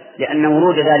 لأن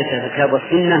ورود ذلك في الكتاب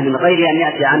والسنة من غير أن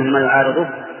يأتي عنه ما يعارضه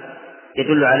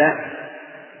يدل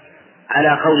على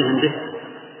قولهم به،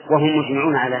 وهم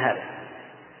مجمعون على هذا.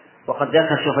 وقد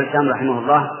ذكر شيخ الإسلام رحمه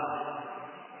الله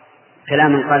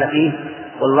كلاما قال فيه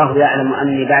والله يعلم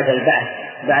أني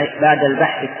بعد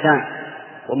البحث التام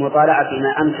ومطالعة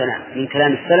ما أمكن من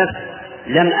كلام السلف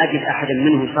لم أجد أحدا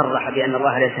منهم صرح بأن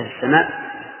الله ليس في السماء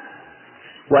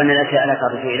وأن الأشياء لا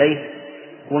تعرج إليه،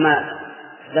 وما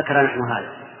ذكر نحن هذا.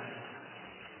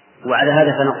 وعلى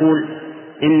هذا فنقول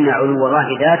إن علو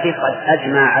الله ذاته قد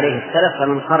أجمع عليه السلف،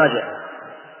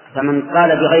 فمن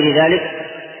قال بغير ذلك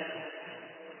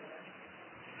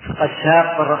فقد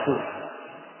شاق الرسول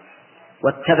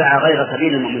واتبع غير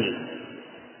سبيل المؤمنين.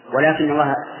 ولكن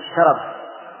الله اشترط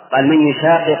قال من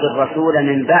يشاقق الرسول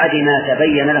من بعد ما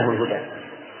تبين له الهدى.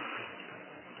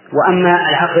 وأما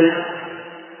العقل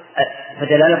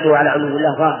فدلالته على علو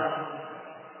الله ظاهر،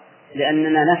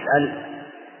 لأننا نسأل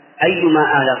أيما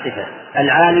أعلى صفة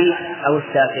العالي أو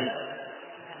السافل؟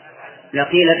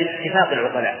 لقيل باتفاق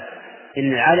العقلاء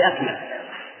إن العالي أكمل،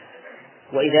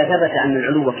 وإذا ثبت أن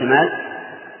العلو كمال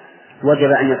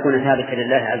وجب أن يكون ثابتا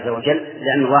لله عز وجل،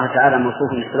 لأن الله تعالى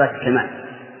موصوف بصفات الكمال.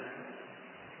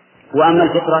 وأما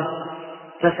الفطرة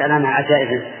فاسأل عن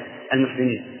عجائز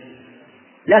المسلمين،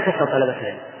 لا تسأل طلبة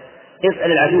العلم،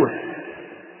 اسأل العجوز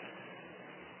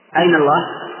أين الله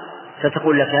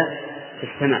ستقول لك في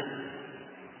السماء.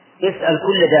 اسأل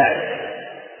كل داعي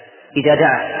إذا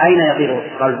دعا أين يطير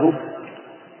قلبه؟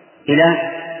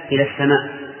 إلى السماء.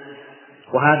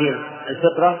 وهذه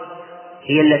الفطرة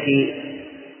هي التي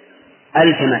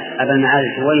ألزمت أبا المعالي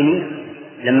الجويني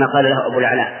لما قال له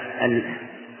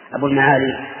أبو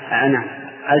المعالي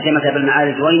ألزمت أبا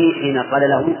المعالي الجويني حين قال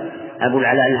له أبو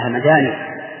العلاء الهمداني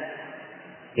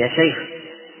يا شيخ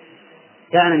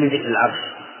دعنا من ذكر العرش،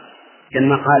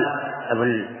 لما قال أبو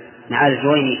المعالي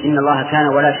الجويني إن الله كان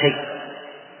ولا شيء،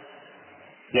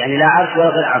 يعني لا عرش ولا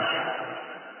غير عرش،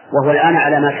 وهو الآن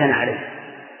على ما كان عليه.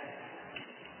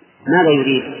 ماذا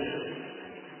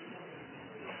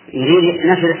يريد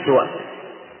نفي الاستواء.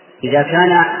 إذا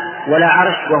كان ولا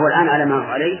عرش وهو الآن على ما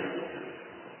هو عليه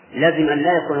لازم أن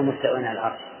لا يكون مستوى على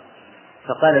العرش.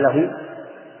 فقال له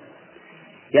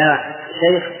يا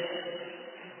شيخ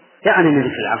دعنا من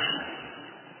ذكر العرش،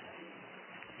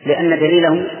 لأن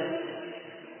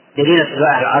دليل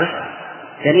استواء العرش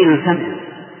دليل سمع،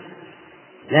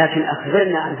 لكن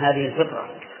أخبرنا عن هذه الفطرة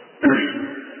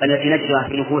التي نجدها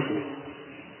في نفوسنا.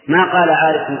 ما قال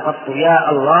عارف قط يا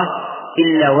الله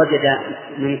إلا وجد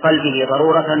من قلبه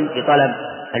ضرورة بطلب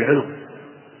العلو،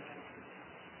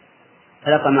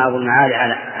 فلقى معه المعالي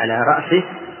على رأسه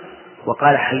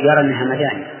وقال حيرني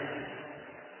همداني.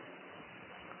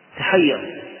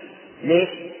 تحير ليش؟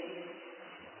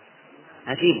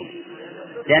 عجيب،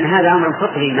 لأن هذا أمر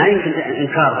فطري ما يمكن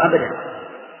إنكار أبدا.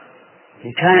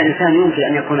 إن كان الإنسان يمكن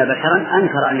أن يكون بشرا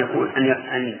أنكر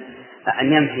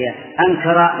أن يمحي،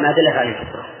 أنكر ما دلت عليه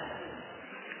الفطرة.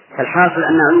 فالحاصل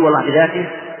أن علو الله بذاته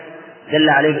دل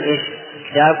عليه إيش؟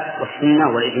 الكتاب والسنة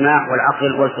والإجماع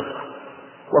والعقل والفطرة،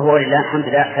 وهو لله الحمد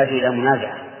لا يحتاج إلى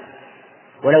منازعة.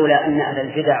 ولولا أن أهل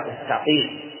البدع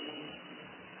والتعطيل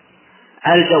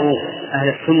ألجأوا أهل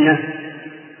السنة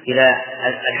إلى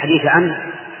الحديث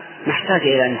عنه نحتاج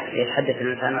إلى أن يتحدث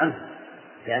الإنسان عنه،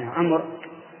 لأنه أمر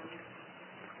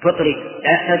فطري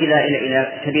لا يحتاج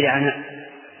إلى سبيل عناء.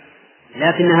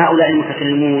 لكن هؤلاء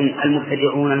المتكلمون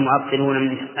المبتدعون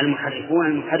المعطلون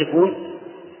المحرفون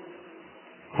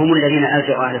هم الذين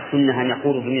ألجأوا أهل السنة أن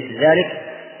يقولوا بمثل ذلك،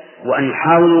 وأن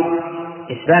يحاولوا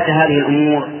إثبات هذه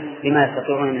الأمور بما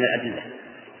يستطيعون من الأدلة.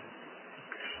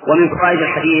 ومن فوائد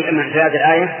الحديث من هذه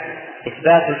الآية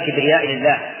إثبات الكبرياء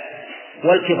لله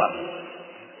والكبر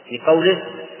في قوله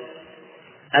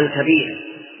الكبير،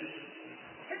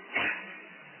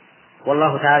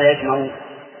 والله تعالى يجمع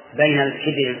بين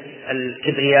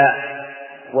الكبرياء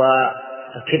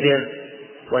والكبر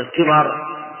والكبر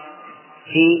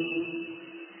في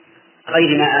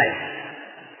غير ما آية.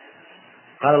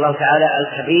 قال الله تعالى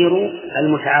الكبير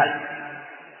المتعال،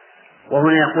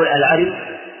 وهنا يقول العلي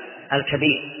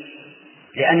الكبير،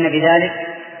 لأن بذلك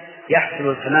يحصل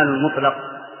الكمال المطلق.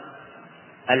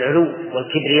 العلو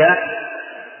والكبرياء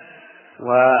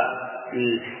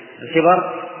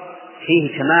والكبر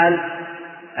فيه كمال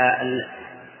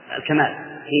الكمال،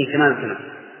 فيه كمال الكمال.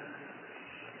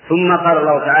 ثم قال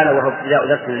الله تعالى وهو ابتداء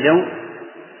درسنا اليوم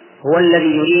هو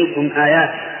الذي يريكم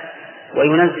آياته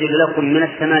وينزل لكم من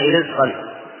السماء رزقا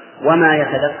وما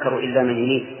يتذكر إلا من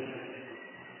ينيب.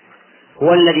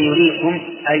 هو الذي يريكم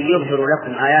أي يظهر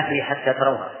لكم آياته حتى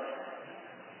تروها،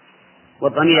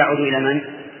 والضمير يعود إلى من؟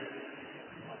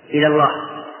 إلى الله.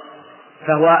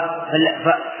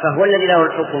 فهو الذي له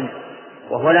الحكم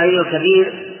وهو العلي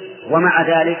الكبير، ومع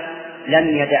ذلك لم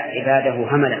يدع عباده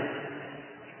هملا،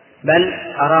 بل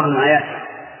أراهم آياته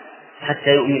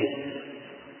حتى يؤمنوا.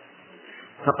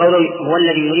 فقوله هو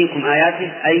الذي يريكم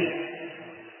آياته أي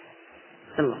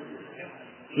الله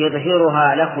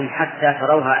يظهرها لكم حتى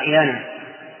تروها عيانا.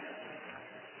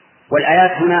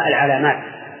 والآيات هنا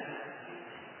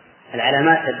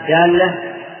العلامات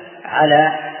الدالة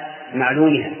على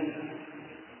معلومها،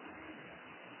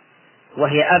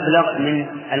 وهي أبلغ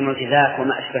من المعجزات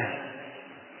وما أشبهها.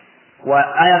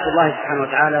 وآيات الله سبحانه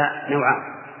وتعالى نوعان: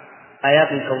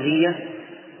 آيات كونية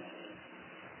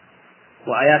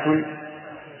وآيات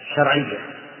شرعية.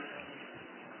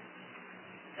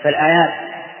 فالآيات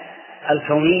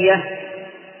الكونية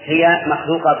هي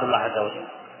مخلوقات الله عز وجل،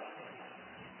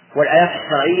 والآيات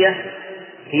الشرعية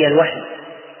هي الوحي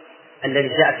الذي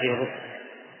جاءت فيه الرسل.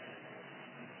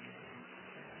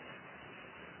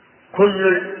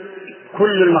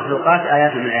 كل المخلوقات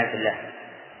آيات من آيات الله،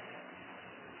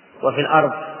 وفي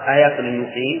الأرض آيات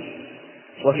للموقنين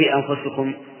وفي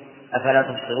أنفسكم أفلا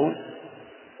تبصرون.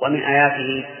 ومن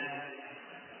آياته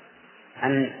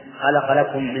أن خلق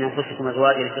لكم من أنفسكم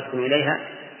أزواجا لتسكنوا إليها،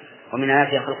 ومن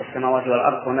آياته خلق السماوات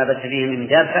والأرض وما بث فيه من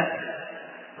دابة.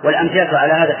 والأمثلة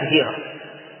على هذا كثيرة،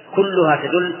 كلها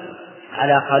تدل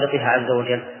على خالقها عز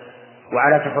وجل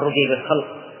وعلى تفرده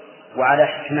بالخلق وعلى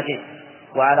حكمته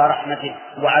وعلى رحمته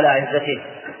وعلى عزته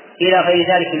إلى غير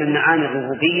ذلك من معاني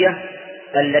الربوبية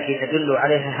التي تدل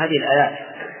عليها هذه الآيات.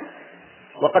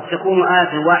 وقد تكون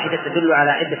آية واحدة تدل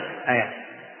على عدة آيات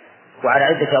وعلى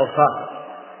عدة أوصاف.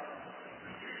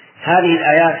 هذه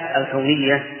الآيات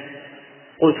الكونية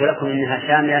قلت لكم إنها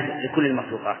شاملة لكل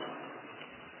المخلوقات.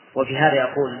 وفي هذا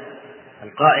يقول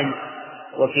القائل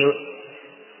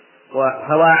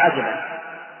فوا عجبا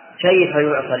كيف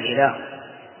يعصى الإله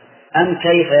أم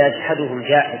كيف يجحده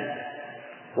الجاحد،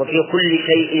 وفي كل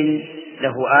شيء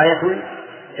له آية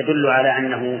تدل على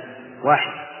أنه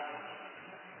واحد.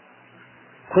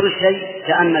 كل شيء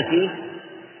تأمل فيه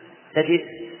تجد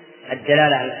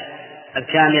الدلالة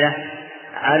الكاملة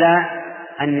على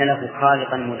أن له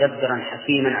خالقا مدبرا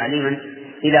حكيما عليما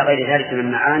إلى غير ذلك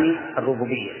من معاني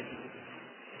الربوبية.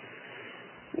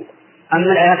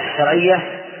 أما الآيات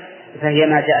الشرعية فهي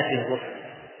ما جاءت به الرسل،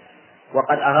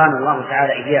 وقد أرانا الله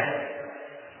تعالى إياها،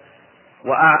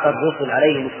 وأعطى الرسل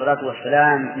عليهم الصلاة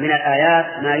والسلام من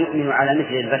الآيات ما يؤمن على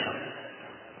مثل البشر.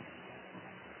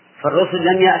 فالرسل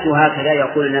لم يأتوا هكذا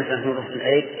يقول الناس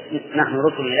نحن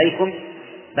رسل إليكم،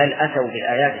 بل أتوا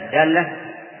بالآيات الدالة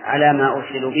على ما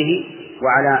أرسلوا به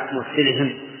وعلى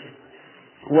مرسلهم،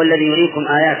 هو الذي يريكم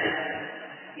آياته.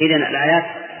 إذن الآيات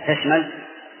تشمل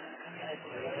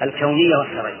الكونية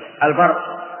والشرعية.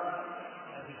 البرق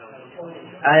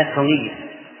آية كونية،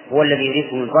 هو الذي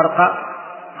يريكم البرق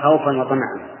خوفا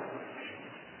وطمعا.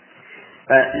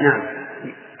 نعم.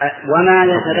 وما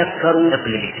يتذكر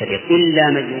إلا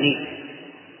من ينيب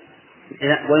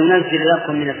وينزل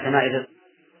لكم من السماء رزقا